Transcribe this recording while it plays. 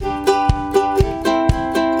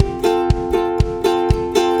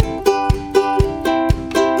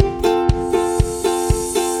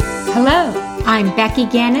Becky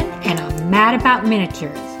Gannon, and I'm mad about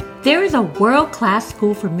miniatures. There is a world-class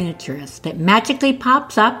school for miniaturists that magically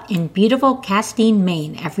pops up in beautiful Castine,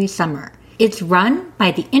 Maine every summer. It's run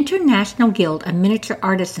by the International Guild of Miniature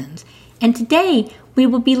Artisans, and today we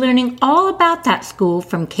will be learning all about that school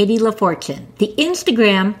from Katie LaFortune. The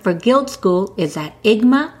Instagram for Guild School is at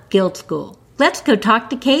IGMA Guild School. Let's go talk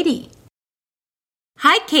to Katie.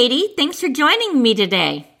 Hi, Katie. Thanks for joining me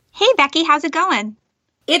today. Hey, Becky. How's it going?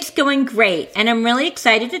 It's going great, and I'm really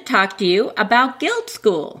excited to talk to you about Guild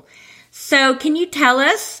School. So can you tell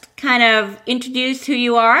us, introduce who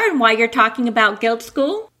you are and why you're talking about Guild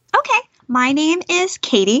School? Okay. My name is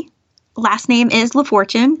Katie. Last name is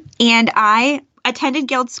LaFortune, and I attended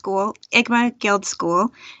Guild School, IGMA Guild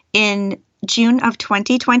School, in June of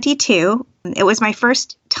 2022. It was my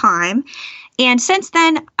first time, and since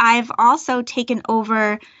then, I've also taken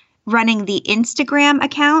over running the Instagram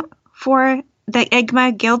account for the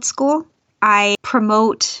IGMA Guild School. I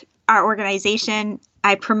promote our organization.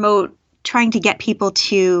 I promote trying to get people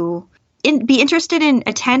to be interested in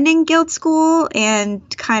attending Guild School and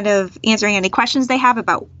kind of answering any questions they have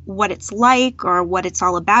about what it's like or what it's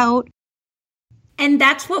all about. And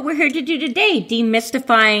that's what we're here to do today,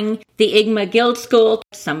 demystifying the IGMA Guild School,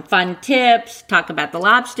 some fun tips, talk about the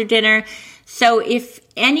lobster dinner. So if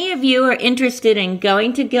any of you are interested in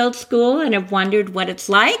going to Guild School and have wondered what it's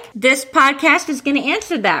like, this podcast is going to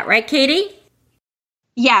answer that, right, Katie?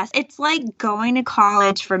 Yes, it's like going to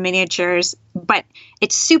college for miniatures, but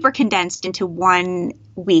it's super condensed into 1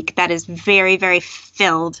 week that is very, very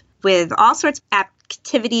filled with all sorts of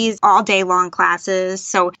activities, all day long classes.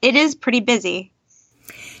 So it is pretty busy.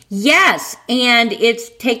 Yes, and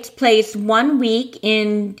it takes place 1 week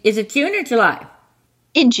in, is it June or July?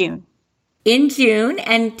 In June. In June,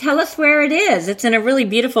 and tell us where it is. It's in a really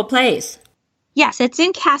beautiful place. Yes, it's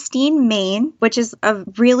in Castine, Maine, which is a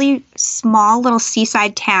really small little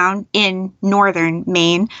seaside town in northern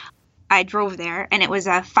Maine. I drove there, and it was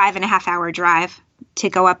a 5.5-hour drive to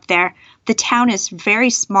go up there. The town is very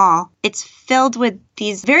small. It's filled with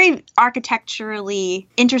these very architecturally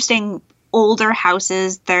interesting older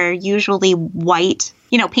houses. They're usually white,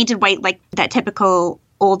 painted white, like that typical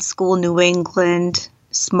old school New England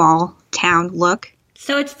small town look.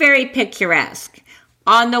 So it's very picturesque.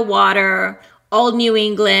 On the water, old New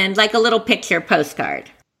England, like a little picture postcard.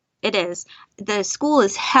 It is. The school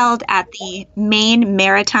is held at the Maine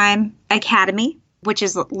Maritime Academy, which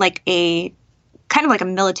is like a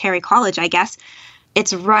military college, I guess.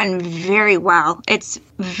 It's run very well. It's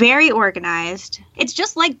very organized. It's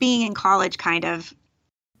just like being in college, kind of.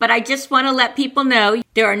 But I just want to let people know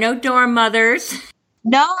there are no dorm mothers.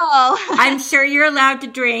 No. I'm sure you're allowed to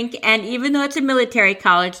drink, and even though it's a military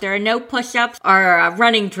college, there are no push-ups or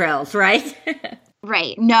running drills, right?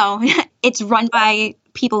 Right. No, it's run by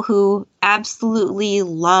people who absolutely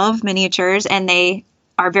love miniatures, and they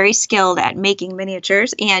are very skilled at making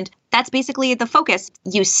miniatures, and that's basically the focus.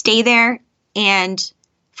 You stay there, and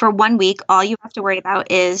for 1 week, all you have to worry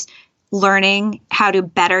about is learning how to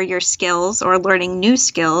better your skills or learning new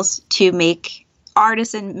skills to make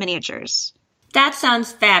artisan miniatures. That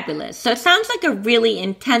sounds fabulous. So it sounds like a really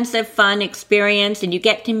intensive, fun experience, and you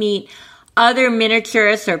get to meet other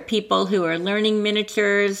miniaturists or people who are learning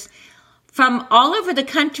miniatures from all over the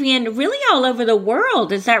country and really all over the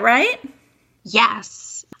world. Is that right?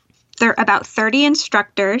 Yes. There are about 30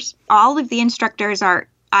 instructors. All of the instructors are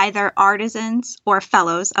either artisans or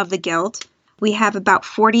fellows of the Guild. We have about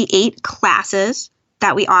 48 classes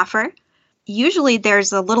that we offer. Usually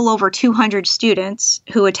there's a little over 200 students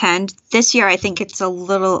who attend. This year, I think it's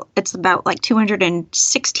about like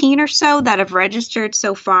 216 or so that have registered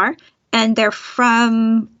so far. And they're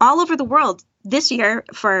from all over the world. This year,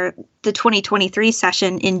 for the 2023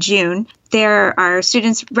 session in June, there are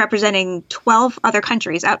students representing 12 other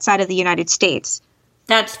countries outside of the United States.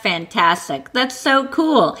 That's fantastic. That's so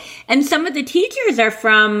cool. And some of the teachers are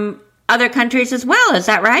from other countries as well. Is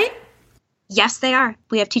that right? Yes, they are.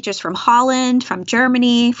 We have teachers from Holland, from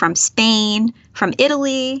Germany, from Spain, from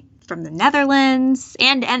Italy, from the Netherlands,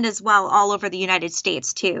 and as well all over the United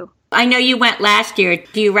States, too. I know you went last year.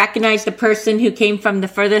 Do you recognize the person who came from the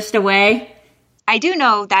furthest away? I do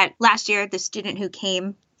know that last year, the student who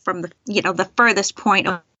came from the furthest point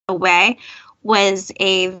away was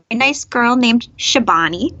a nice girl named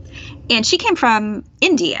Shabani, and she came from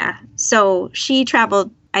India. So she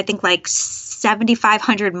traveled, I think, like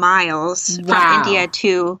 7,500 miles from India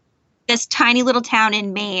to this tiny little town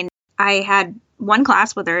in Maine. I had one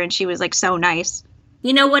class with her, and she was like so nice.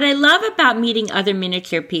 You know, what I love about meeting other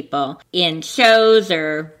miniature people in shows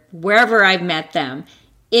or wherever I've met them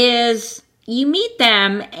is you meet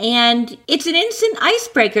them and it's an instant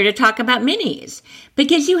icebreaker to talk about minis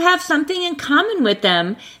because you have something in common with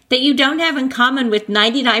them that you don't have in common with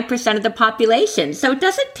 99% of the population. So it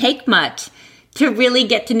doesn't take much to really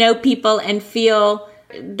get to know people and feel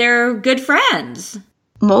they're good friends.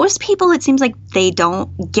 Most people, it seems like they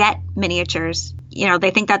don't get miniatures.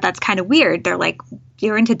 They think that that's kind of weird. They're like,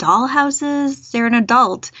 you're into dollhouses, you're an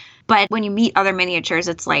adult. But when you meet other miniatures,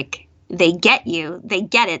 it's like they get you. They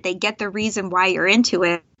get it. They get the reason why you're into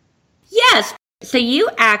it. Yes. So you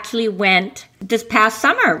actually went this past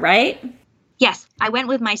summer, right? Yes. I went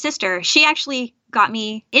with my sister. She actually got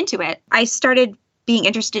me into it. I started being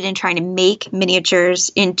interested in trying to make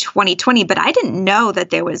miniatures in 2020, but I didn't know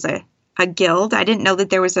that there was a guild. I didn't know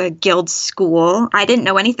that there was a guild school. I didn't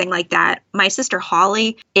know anything like that. My sister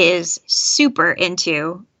Holly is super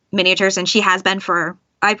into miniatures, and she has been for,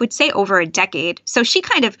 I would say, over a decade. So she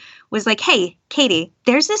kind of was like, hey, Katie,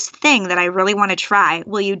 there's this thing that I really want to try.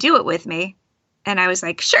 Will you do it with me? And I was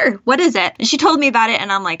like, sure. What is it? And she told me about it,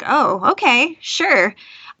 and I'm like, oh, okay, sure.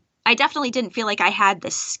 I definitely didn't feel like I had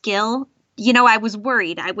the skill. I was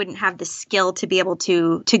worried I wouldn't have the skill to be able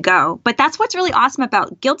to go. But that's what's really awesome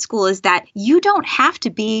about Guild School is that you don't have to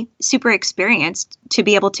be super experienced to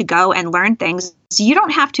be able to go and learn things. So you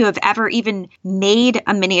don't have to have ever even made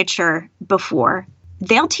a miniature before.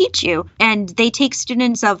 They'll teach you, and they take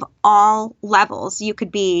students of all levels. You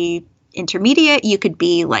could be intermediate, you could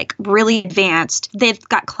be like really advanced. They've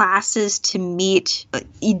got classes to meet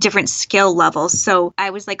different skill levels. So I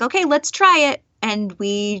was like, okay, let's try it. And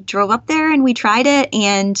we drove up there and we tried it,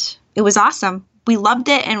 and it was awesome. We loved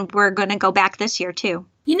it, and we're going to go back this year too.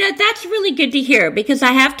 That's really good to hear because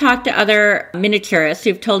I have talked to other miniaturists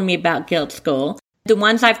who've told me about Guild School. The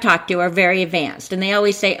ones I've talked to are very advanced, and they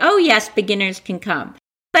always say, oh yes, beginners can come.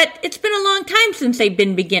 But it's been a long time since they've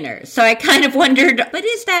been beginners, so I kind of wondered, but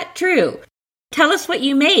is that true? Tell us what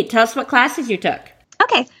you made. Tell us what classes you took.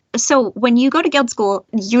 Okay. So when you go to Guild School,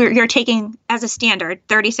 you're taking, as a standard,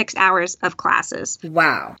 36 hours of classes.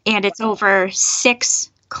 Wow. And it's over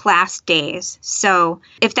 6 class days. So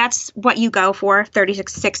if that's what you go for,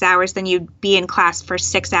 36 hours, then you'd be in class for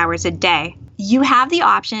 6 hours a day. You have the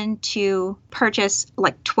option to purchase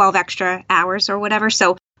like 12 extra hours or whatever.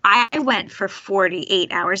 So I went for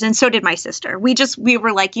 48 hours, and so did my sister. We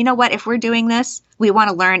were like, you know what, if we're doing this, we want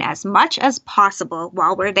to learn as much as possible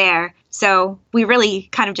while we're there. So we really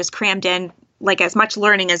kind of just crammed in like as much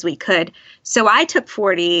learning as we could. So I took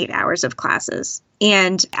 48 hours of classes,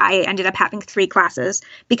 and I ended up having 3 classes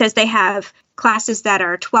because they have classes that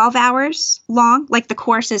are 12 hours long, like the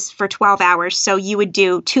course is for 12 hours. So you would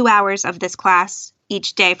do 2 hours of this class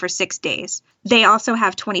each day for 6 days. They also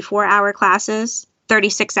have 24-hour classes,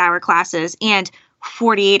 36-hour classes, and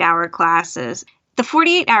 48-hour classes. The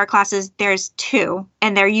 48-hour classes, there's 2,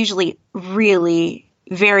 and they're usually really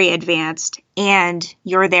very advanced. And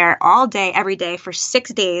you're there all day, every day for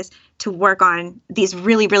 6 days to work on these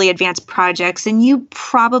really, really advanced projects. And you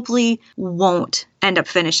probably won't end up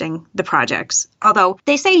finishing the projects. Although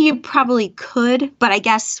they say you probably could, but I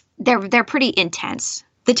guess they're pretty intense.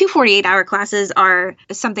 The 2 48-hour classes are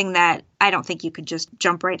something that I don't think you could just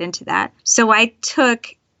jump right into that. So I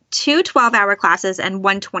took 2 12-hour classes and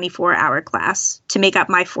 1 24-hour class to make up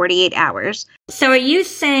my 48 hours. So are you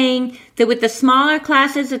saying that with the smaller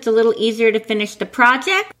classes, it's a little easier to finish the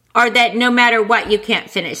project, or that no matter what, you can't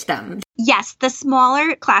finish them? Yes, the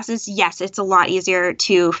smaller classes, yes, it's a lot easier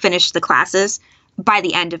to finish the classes by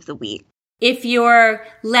the end of the week. If you're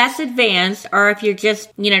less advanced, or if you're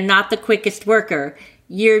just, not the quickest worker,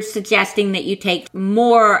 you're suggesting that you take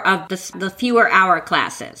more of the fewer hour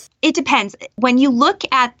classes. It depends. When you look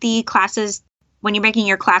at the classes, when you're making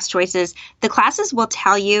your class choices, the classes will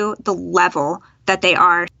tell you the level that they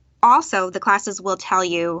are. Also, the classes will tell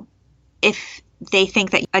you if they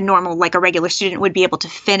think that a normal, like a regular student would be able to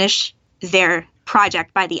finish their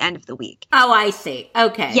project by the end of the week. Oh, I see.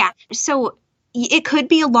 Okay. Yeah. So it could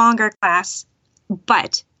be a longer class,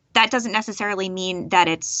 but that doesn't necessarily mean that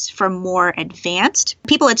it's for more advanced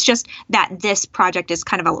people. It's just that this project is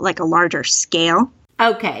kind of like a larger scale.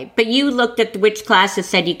 Okay, but you looked at which classes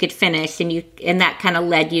said you could finish, and that kind of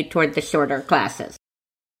led you toward the shorter classes.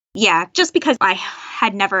 Yeah, just because I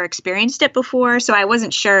had never experienced it before, so I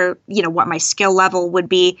wasn't sure, what my skill level would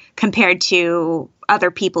be compared to other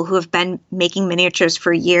people who have been making miniatures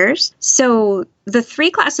for years. So the 3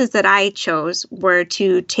 classes that I chose were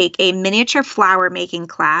to take a miniature flower making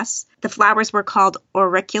class. The flowers were called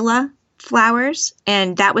auricula flowers,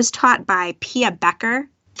 and that was taught by Pia Becker.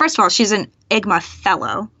 First of all, she's an IGMA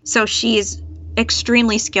fellow, so she's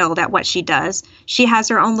extremely skilled at what she does. She has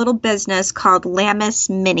her own little business called Lammis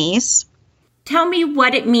Minis. Tell me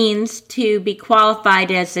what it means to be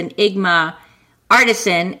qualified as an IGMA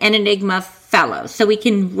artisan and an IGMA fellow so we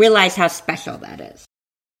can realize how special that is.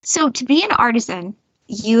 So to be an artisan,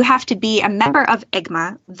 you have to be a member of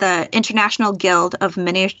IGMA, the International Guild of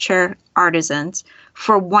Miniature Artisans,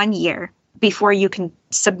 for 1 year before you can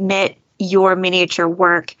submit your miniature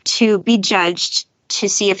work to be judged to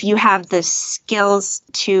see if you have the skills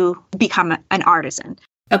to become an artisan.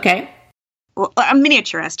 Okay. Well, a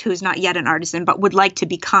miniaturist who's not yet an artisan but would like to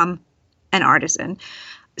become an artisan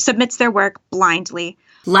submits their work blindly.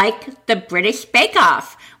 Like the British Bake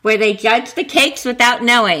Off, where they judge the cakes without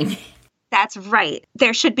knowing. That's right.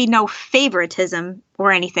 There should be no favoritism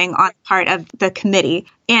or anything on the part of the committee.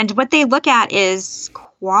 And what they look at is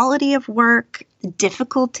quality of work,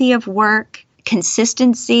 difficulty of work,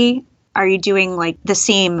 consistency. Are you doing like the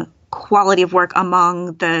same quality of work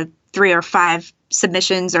among the 3 or 5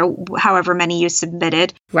 submissions or however many you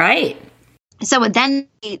submitted? Right. So then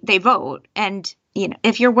they vote. And, you know,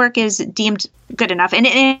 if your work is deemed good enough,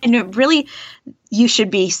 and really you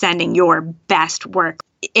should be sending your best work.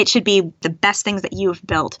 It should be the best things that you've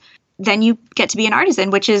built. Then you get to be an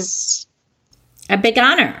artisan, which is a big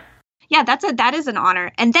honor. Yeah, that is an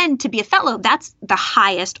honor. And then to be a fellow, that's the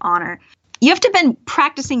highest honor. You have to have been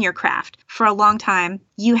practicing your craft for a long time.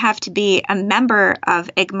 You have to be a member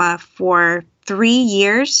of IGMA for 3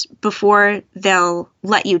 years before they'll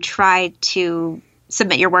let you try to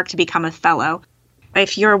submit your work to become a fellow.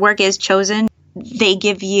 If your work is chosen, they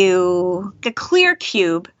give you a clear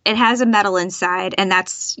cube. It has a medal inside, and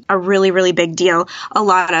that's a really, really big deal. A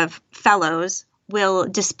lot of fellows will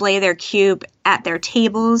display their cube at their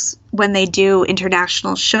tables when they do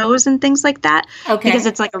international shows and things like that. Okay. Because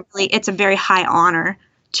it's a very high honor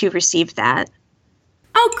to receive that.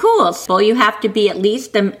 Oh, cool. So you have to be at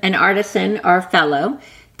least an artisan or a fellow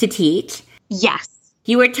to teach. Yes.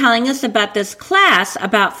 You were telling us about this class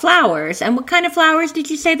about flowers. And what kind of flowers did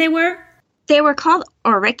you say they were? They were called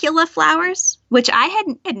auricula flowers, which I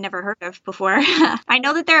had never heard of before. I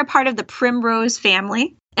know that they're a part of the primrose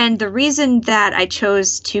family. And the reason that I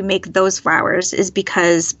chose to make those flowers is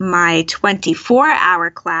because my 24-hour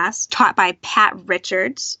class, taught by Pat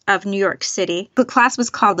Richards of New York City, the class was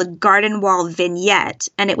called the Garden Wall Vignette,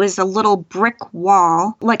 and it was a little brick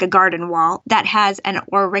wall, like a garden wall, that has an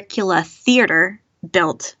auricula theater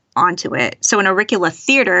built onto it. So an auricula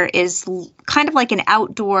theater is kind of like an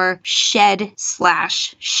outdoor shed/shelf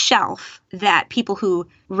that people who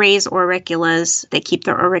raise auriculas, they keep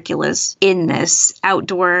their auriculas in this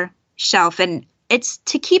outdoor shelf. And it's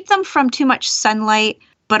to keep them from too much sunlight,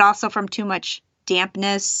 but also from too much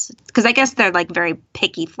dampness, because I guess they're like very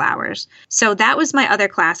picky flowers. So that was my other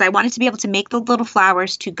class. I wanted to be able to make the little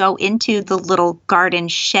flowers to go into the little garden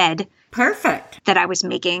shed. Perfect. That I was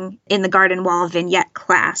making in the Garden Wall Vignette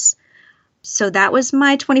class. So that was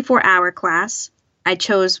my 24-hour class. I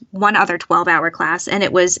chose one other 12-hour class, and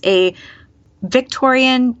it was a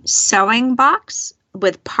Victorian sewing box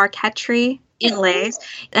with parquetry inlays.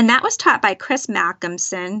 And that was taught by Chris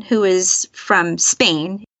Malcolmson, who is from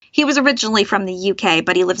Spain. He was originally from the UK,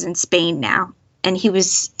 but he lives in Spain now. And he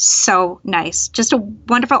was so nice. Just a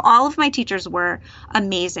wonderful, all of my teachers were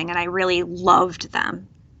amazing, and I really loved them.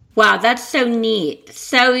 Wow, that's so neat.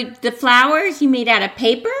 So the flowers you made out of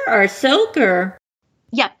paper or silk or?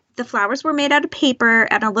 Yep, the flowers were made out of paper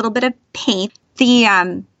and a little bit of paint.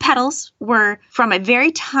 The petals were from a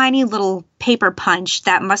very tiny little paper punch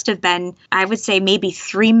that must have been, I would say, maybe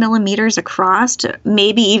 3 millimeters across,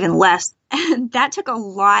 maybe even less. And that took a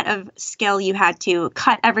lot of skill. You had to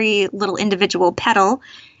cut every little individual petal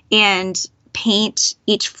and paint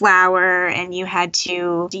each flower, and you had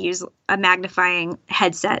to use a magnifying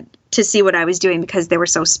headset to see what I was doing because they were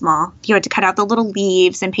so small. You had to cut out the little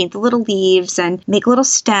leaves and paint the little leaves and make little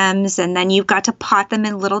stems, and then you've got to pot them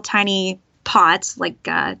in little tiny pots like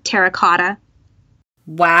terracotta.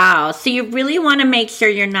 Wow. So you really want to make sure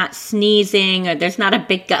you're not sneezing or there's not a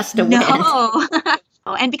big gust of wind. No.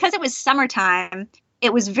 And because it was summertime,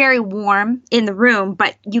 it was very warm in the room,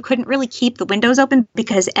 but you couldn't really keep the windows open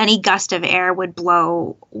because any gust of air would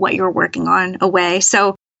blow what you were working on away.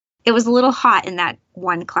 So it was a little hot in that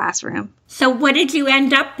one classroom. So what did you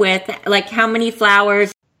end up with? Like how many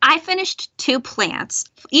flowers? I finished 2 plants.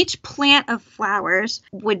 Each plant of flowers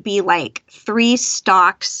would be like 3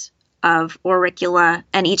 stalks of auricula,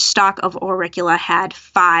 and each stalk of auricula had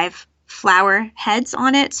 5 flower heads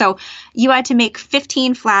on it. So you had to make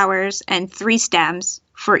 15 flowers and 3 stems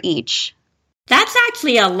for each. That's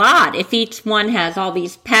actually a lot if each one has all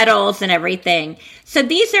these petals and everything. So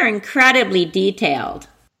these are incredibly detailed.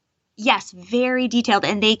 Yes, very detailed,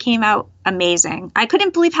 and they came out amazing. I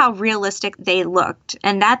couldn't believe how realistic they looked,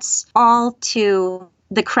 and that's all to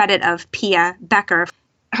the credit of Pia Becker.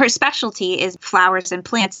 Her specialty is flowers and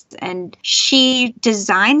plants, and she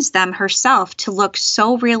designs them herself to look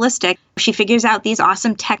so realistic. She figures out these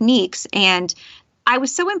awesome techniques, and I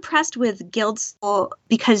was so impressed with Guild School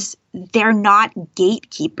because they're not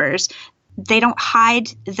gatekeepers. They don't hide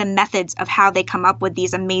the methods of how they come up with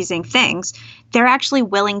these amazing things. They're actually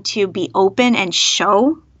willing to be open and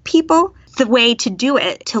show people the way to do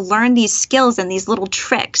it, to learn these skills and these little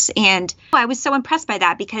tricks. And I was so impressed by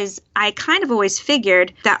that because I kind of always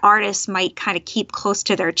figured that artists might kind of keep close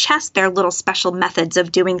to their chest their little special methods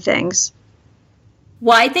of doing things.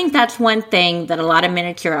 Well, I think that's one thing that a lot of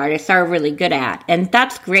miniature artists are really good at. And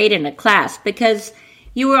that's great in a class because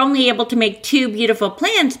you were only able to make 2 beautiful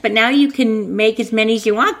plants, but now you can make as many as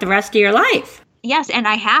you want the rest of your life. Yes, and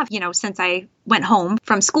I have, since I went home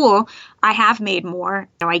from school, I have made more.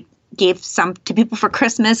 I gave some to people for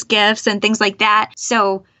Christmas gifts and things like that.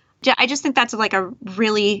 So I just think that's like a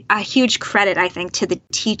huge credit, I think, to the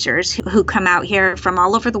teachers who come out here from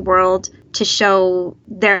all over the world to show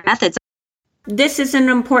their methods. This is an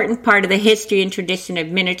important part of the history and tradition of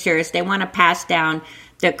miniatures. They want to pass down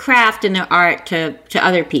their craft and their art to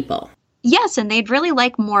other people. Yes, and they'd really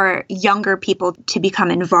like more younger people to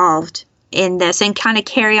become involved in this and kind of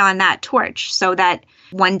carry on that torch so that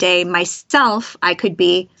one day myself, I could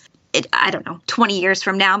be, 20 years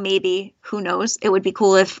from now, maybe, who knows? It would be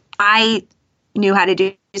cool if I knew how to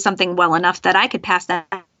do something well enough that I could pass that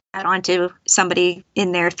on to somebody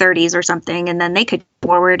in their 30s or something, and then they could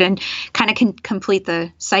forward and kind of complete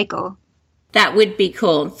the cycle. That would be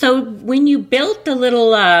cool. So when you built the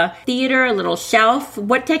little theater, a little shelf,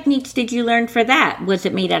 what techniques did you learn for that? Was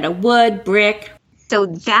it made out of wood, brick? So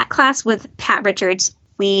that class with Pat Richards,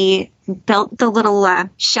 we built the little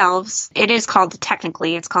shelves. It's called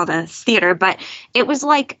a theater, but it was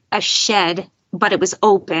like a shed, but it was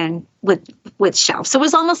open with shelves. So it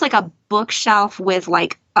was almost like a bookshelf with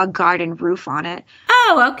like a garden roof on it.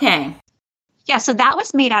 Oh, okay. Yeah, so that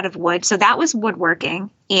was made out of wood. So that was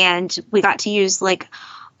woodworking. And we got to use like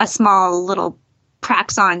a small little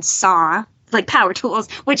Praxon saw, like power tools,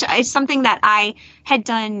 which is something that I had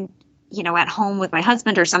done, at home with my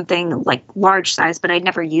husband or something like large size, but I'd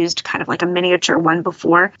never used kind of like a miniature one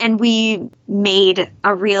before. And we made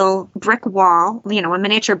a real brick wall, a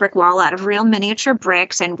miniature brick wall out of real miniature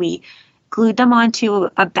bricks. And we glued them onto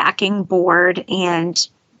a backing board and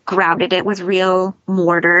grouted it with real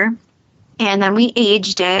mortar. And then we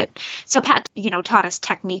aged it. So Pat, taught us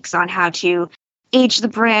techniques on how to age the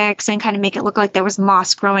bricks and kind of make it look like there was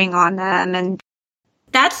moss growing on them. And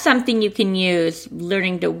that's something you can use,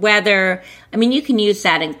 learning to weather. I mean, you can use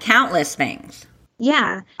that in countless things.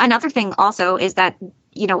 Yeah. Another thing also is that,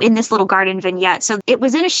 in this little garden vignette, so it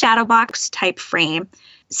was in a shadow box type frame.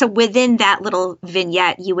 So within that little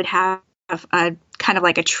vignette, you would have a kind of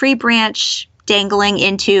like a tree branch dangling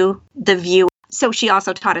into the view. So she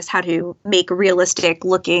also taught us how to make realistic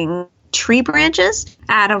looking tree branches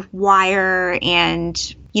out of wire,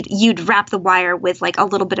 and you'd wrap the wire with like a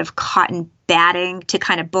little bit of cotton batting to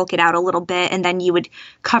kind of bulk it out a little bit. And then you would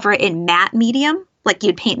cover it in matte medium, like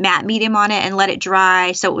you'd paint matte medium on it and let it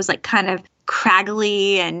dry. So it was like kind of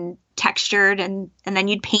craggly and textured, and then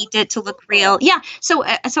you'd paint it to look real. Yeah. So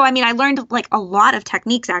I mean, I learned like a lot of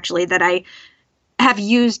techniques actually that I have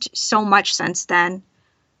used so much since then.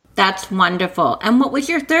 That's wonderful. And what was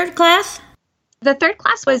your third class? The third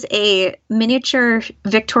class was a miniature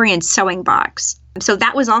Victorian sewing box. So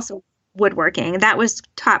that was also woodworking. That was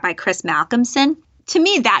taught by Chris Malcolmson. To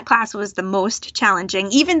me, that class was the most challenging,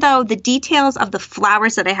 even though the details of the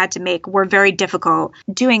flowers that I had to make were very difficult.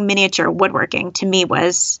 Doing miniature woodworking to me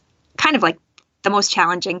was kind of like the most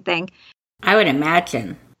challenging thing. I would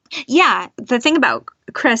imagine. Yeah. The thing about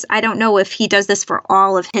Chris, I don't know if he does this for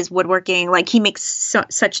all of his woodworking. Like he makes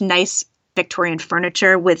such nice Victorian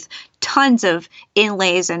furniture with tons of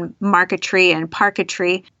inlays and marquetry and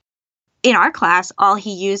parquetry. In our class, all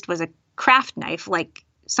he used was a craft knife, like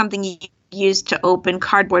something you use to open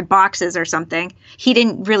cardboard boxes or something. He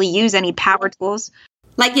didn't really use any power tools.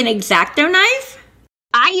 Like an X-Acto knife?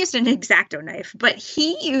 I used an X-Acto knife, but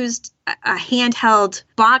he used a handheld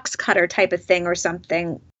box cutter type of thing or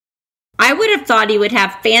something. I would have thought he would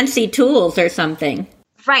have fancy tools or something.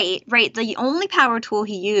 Right. The only power tool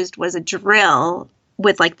he used was a drill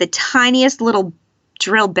with like the tiniest little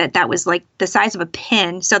drill bit that was like the size of a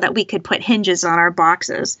pin so that we could put hinges on our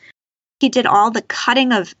boxes. He did all the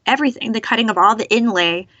cutting of everything, the cutting of all the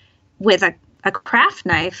inlay with a craft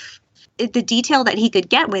knife. The detail that he could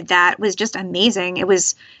get with that was just amazing.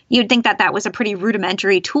 You'd think that was a pretty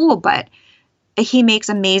rudimentary tool, but he makes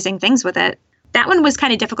amazing things with it. That one was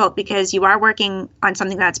kind of difficult because you are working on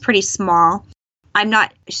something that's pretty small. I'm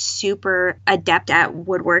not super adept at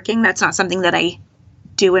woodworking. That's not something that I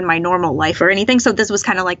do in my normal life or anything. So this was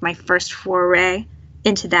kind of like my first foray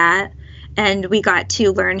into that. And we got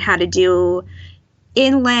to learn how to do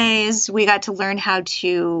inlays. We got to learn how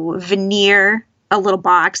to veneer a little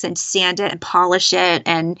box and sand it and polish it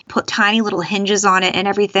and put tiny little hinges on it and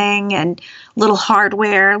everything, and little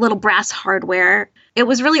hardware, little brass hardware. It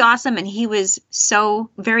was really awesome. And he was so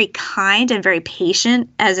very kind and very patient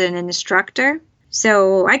as an instructor.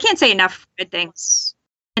 So I can't say enough good things.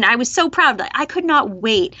 And I was so proud that I could not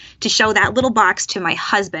wait to show that little box to my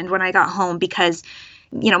husband when I got home, because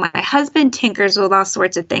my husband tinkers with all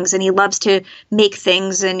sorts of things and he loves to make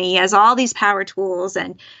things and he has all these power tools,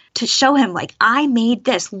 and to show him, like, I made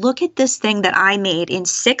this, look at this thing that I made in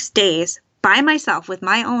 6 days by myself with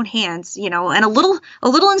my own hands, and a little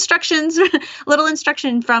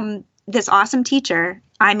instruction from this awesome teacher.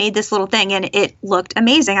 I made this little thing and it looked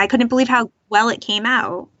amazing. I couldn't believe how well it came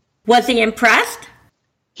out. Was he impressed?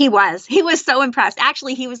 He was so impressed.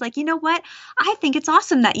 Actually, he was like, you know what? I think it's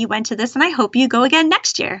awesome that you went to this and I hope you go again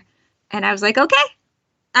next year. And I was like, okay,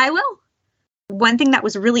 I will. One thing that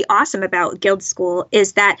was really awesome about Guild School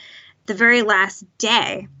is that the very last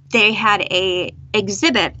day, they had a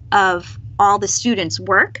exhibit of all the students'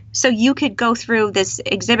 work. So you could go through this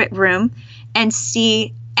exhibit room and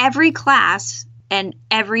see every class and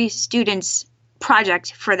every student's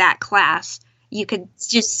project for that class. You could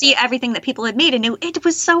just see everything that people had made. And it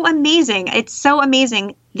was so amazing. It's so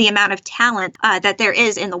amazing the amount of talent that there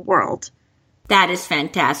is in the world. That is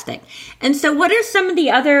fantastic. And so what are some of the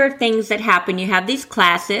other things that happen? You have these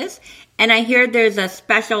classes, and I hear there's a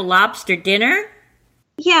special lobster dinner.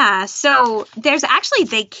 Yeah, so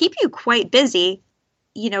they keep you quite busy.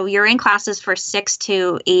 You're in classes for 6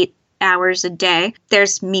 to 8 hours a day.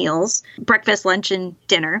 There's meals, breakfast, lunch, and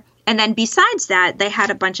dinner. And then besides that, they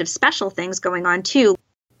had a bunch of special things going on too.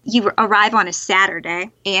 You arrive on a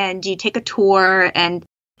Saturday and you take a tour, and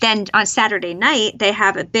then on Saturday night, they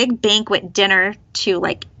have a big banquet dinner to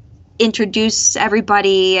introduce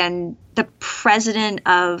everybody, and the president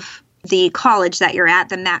of the college that you're at,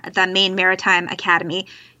 the Maine Maritime Academy,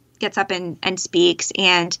 gets up and speaks,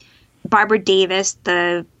 and Barbara Davis,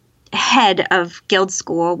 the head of Guild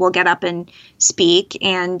School, will get up and speak,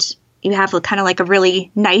 and you have kind of a really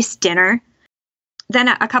nice dinner. Then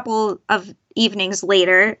a couple of evenings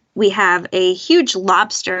later, we have a huge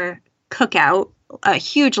lobster cookout, a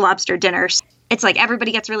huge lobster dinner. It's like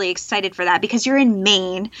everybody gets really excited for that because you're in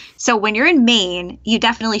Maine. So when you're in Maine, you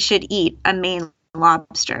definitely should eat a Maine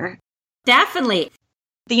lobster. Definitely.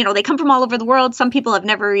 They come from all over the world. Some people have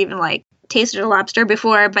never even tasted a lobster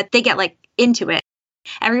before, but they get into it.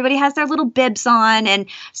 Everybody has their little bibs on, and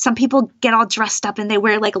some people get all dressed up and they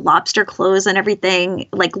wear lobster clothes and everything,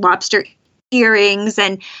 lobster earrings,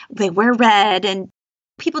 and they wear red, and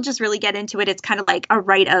people just really get into it. It's kind of like a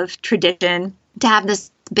rite of tradition to have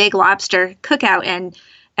this big lobster cookout, and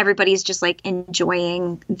everybody's just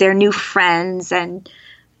enjoying their new friends and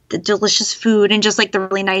the delicious food and just the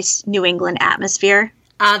really nice New England atmosphere.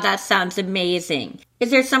 That sounds amazing. Is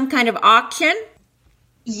there some kind of auction?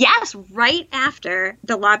 Yes, right after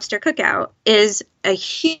the lobster cookout is a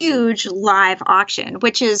huge live auction,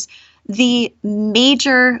 which is the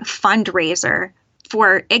major fundraiser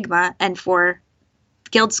for IGMA and for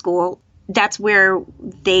Guild School. That's where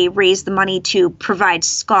they raise the money to provide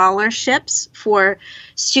scholarships for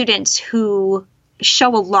students who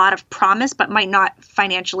show a lot of promise but might not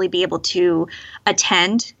financially be able to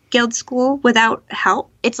attend Guild School without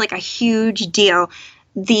help. It's a huge deal.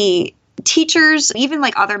 The teachers, even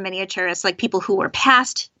other miniaturists, people who were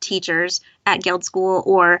past teachers at Guild School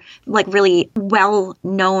or really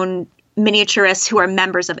well-known miniaturists who are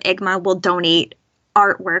members of IGMA will donate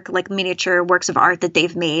artwork, miniature works of art that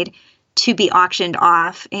they've made, to be auctioned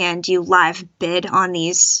off, and you live bid on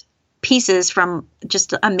these pieces from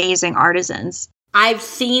just amazing artisans. I've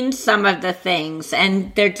seen some of the things,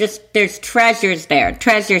 and there's treasures there,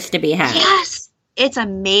 treasures to be had. Yes. It's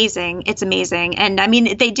amazing. It's amazing. And I mean,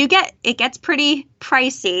 it gets pretty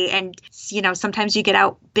pricey, and, sometimes you get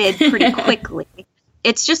outbid pretty quickly.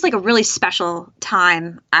 It's just a really special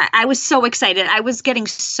time. I was so excited. I was getting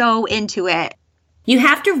so into it. You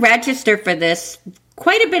have to register for this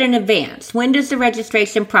quite a bit in advance. When does the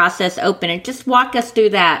registration process open? And just walk us through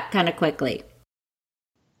that kind of quickly.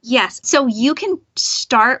 Yes. So you can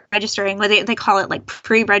start registering, they call it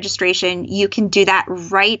pre-registration. You can do that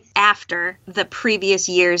right after the previous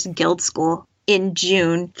year's Guild School in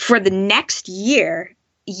June. For the next year,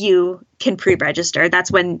 you can pre-register.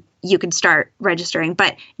 That's when you can start registering.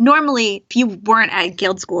 But normally, if you weren't at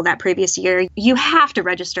Guild School that previous year, you have to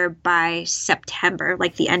register by September,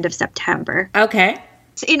 like the end of September. Okay.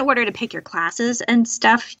 So in order to pick your classes and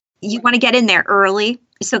stuff, you want to get in there early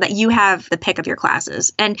so that you have the pick of your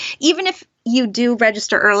classes. And even if you do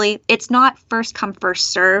register early, it's not first come,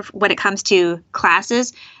 first serve when it comes to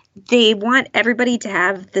classes. They want everybody to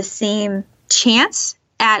have the same chance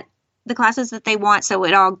at the classes that they want. So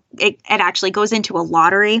it actually goes into a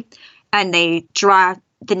lottery, and they draw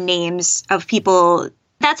the names of people.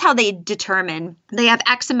 That's how they determine. They have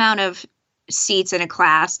X amount of seats in a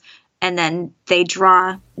class, and then they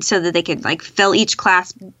draw so that they can like fill each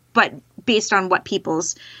class, but based on what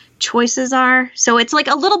people's choices are. So it's like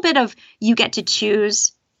a little bit of, you get to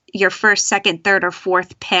choose your first, second, third, or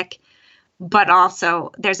fourth pick. But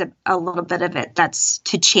also there's a little bit of it that's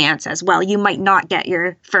to chance as well. You might not get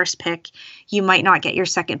your first pick. You might not get your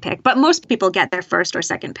second pick. But most people get their first or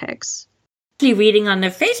second picks. Reading on the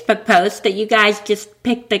Facebook post that you guys just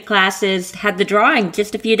picked the classes, had the drawing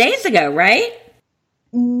just a few days ago, right?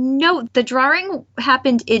 No, the drawing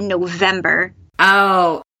happened in November.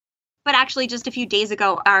 Oh. But actually just a few days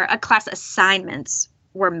ago, our class assignments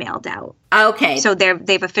were mailed out. Okay. So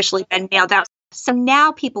they've officially been mailed out. So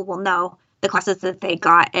now people will know the classes that they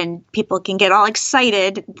got, and people can get all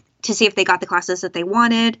excited to see if they got the classes that they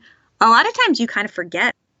wanted. A lot of times you kind of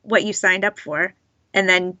forget what you signed up for, and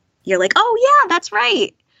then you're like, oh yeah, that's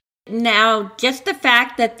right. Now, just the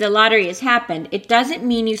fact that the lottery has happened, it doesn't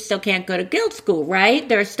mean you still can't go to Guild School, right?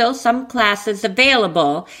 There are still some classes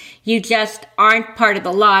available. You just aren't part of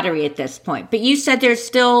the lottery at this point. But you said there's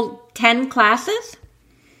still 10 classes?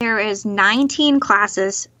 There is 19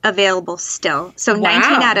 classes available still. So wow.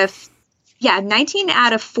 19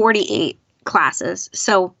 out of 48 classes.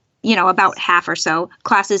 So, about half or so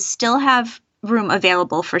classes still have room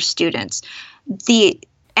available for students. The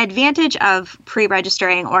advantage of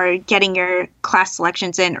pre-registering or getting your class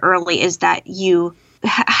selections in early is that you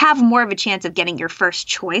have more of a chance of getting your first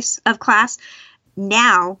choice of class.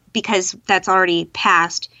 Now, because that's already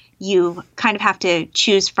passed, you kind of have to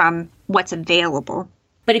choose from what's available.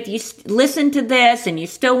 But if you listen to this and you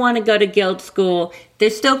still want to go to Guild School,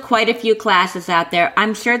 there's still quite a few classes out there.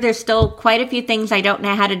 I'm sure there's still quite a few things I don't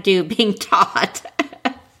know how to do being taught.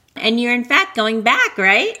 And you're in fact going back,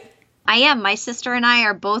 right? I am. My sister and I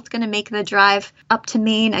are both going to make the drive up to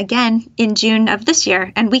Maine again in June of this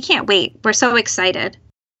year. And we can't wait. We're so excited.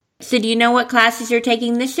 So do you know what classes you're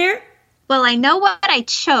taking this year? Well, I know what I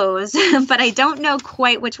chose, but I don't know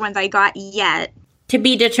quite which ones I got yet. To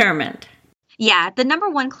be determined. Yeah, the number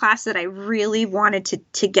one class that I really wanted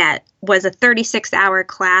to get was a 36-hour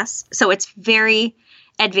class. So it's very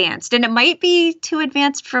advanced. And it might be too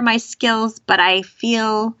advanced for my skills, but I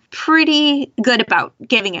feel pretty good about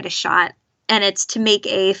giving it a shot. And it's to make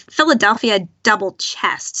a Philadelphia double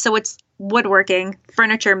chest. So it's woodworking,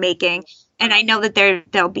 furniture making. And I know that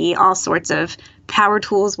there'll be all sorts of power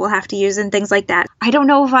tools we'll have to use and things like that. I don't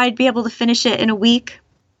know if I'd be able to finish it in a week.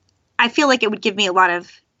 I feel like it would give me a lot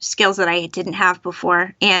of skills that I didn't have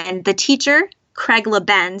before. And the teacher, Craig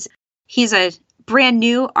LeBenz, he's a brand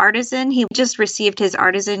new artisan. He just received his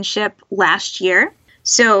artisanship last year.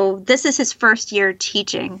 So this is his first year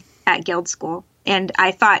teaching at Guild School. And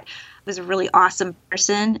I thought he was a really awesome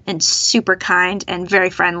person and super kind and very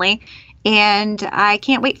friendly. And I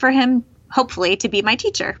can't wait for him, hopefully, to be my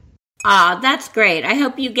teacher. Ah, that's great. I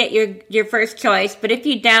hope you get your first choice. But if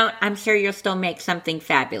you don't, I'm sure you'll still make something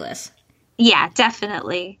fabulous. Yeah,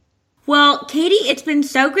 definitely. Well, Katie, it's been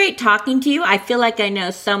so great talking to you. I feel like I know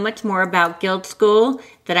so much more about Guild School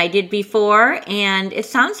than I did before, and it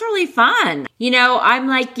sounds really fun. I'm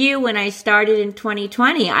like you when I started in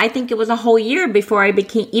 2020. I think it was a whole year before I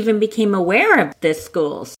became aware of this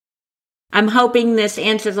school. I'm hoping this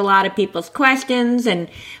answers a lot of people's questions, and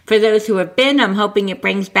for those who have been, I'm hoping it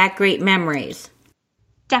brings back great memories.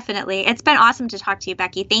 Definitely. It's been awesome to talk to you,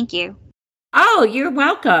 Becky. Thank you. Oh, you're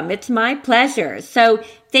welcome. It's my pleasure. So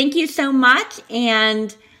thank you so much.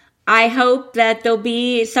 And I hope that there'll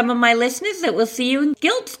be some of my listeners that will see you in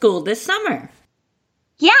Guild School this summer.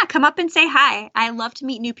 Yeah, come up and say hi. I love to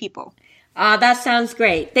meet new people. That sounds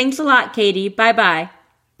great. Thanks a lot, Katie. Bye-bye.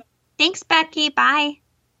 Thanks, Becky. Bye.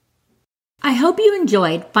 I hope you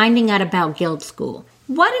enjoyed finding out about Guild School.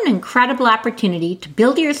 What an incredible opportunity to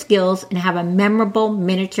build your skills and have a memorable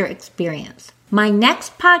miniature experience. My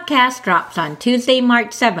next podcast drops on Tuesday,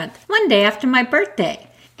 March 7th, one day after my birthday.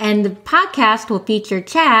 And the podcast will feature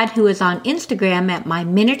Chad, who is on Instagram at My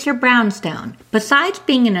Miniature Brownstone. Besides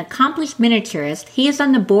being an accomplished miniaturist, he is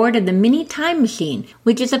on the board of the Mini Time Machine,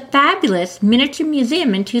 which is a fabulous miniature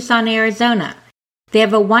museum in Tucson, Arizona. They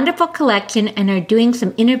have a wonderful collection and are doing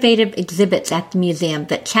some innovative exhibits at the museum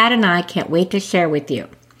that Chad and I can't wait to share with you.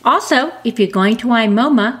 Also, if you're going to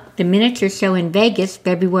IMOMA, the miniature show in Vegas,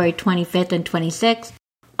 February 25th and 26th,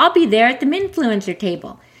 I'll be there at the Minfluencer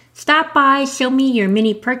table. Stop by, show me your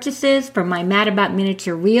mini purchases for my Mad About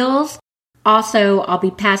Miniature reels. Also, I'll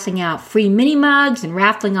be passing out free mini mugs and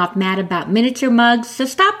raffling off Mad About Miniature mugs, so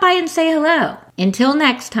stop by and say hello. Until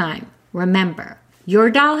next time, remember,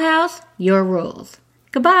 your dollhouse, your rules.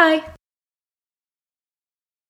 Goodbye.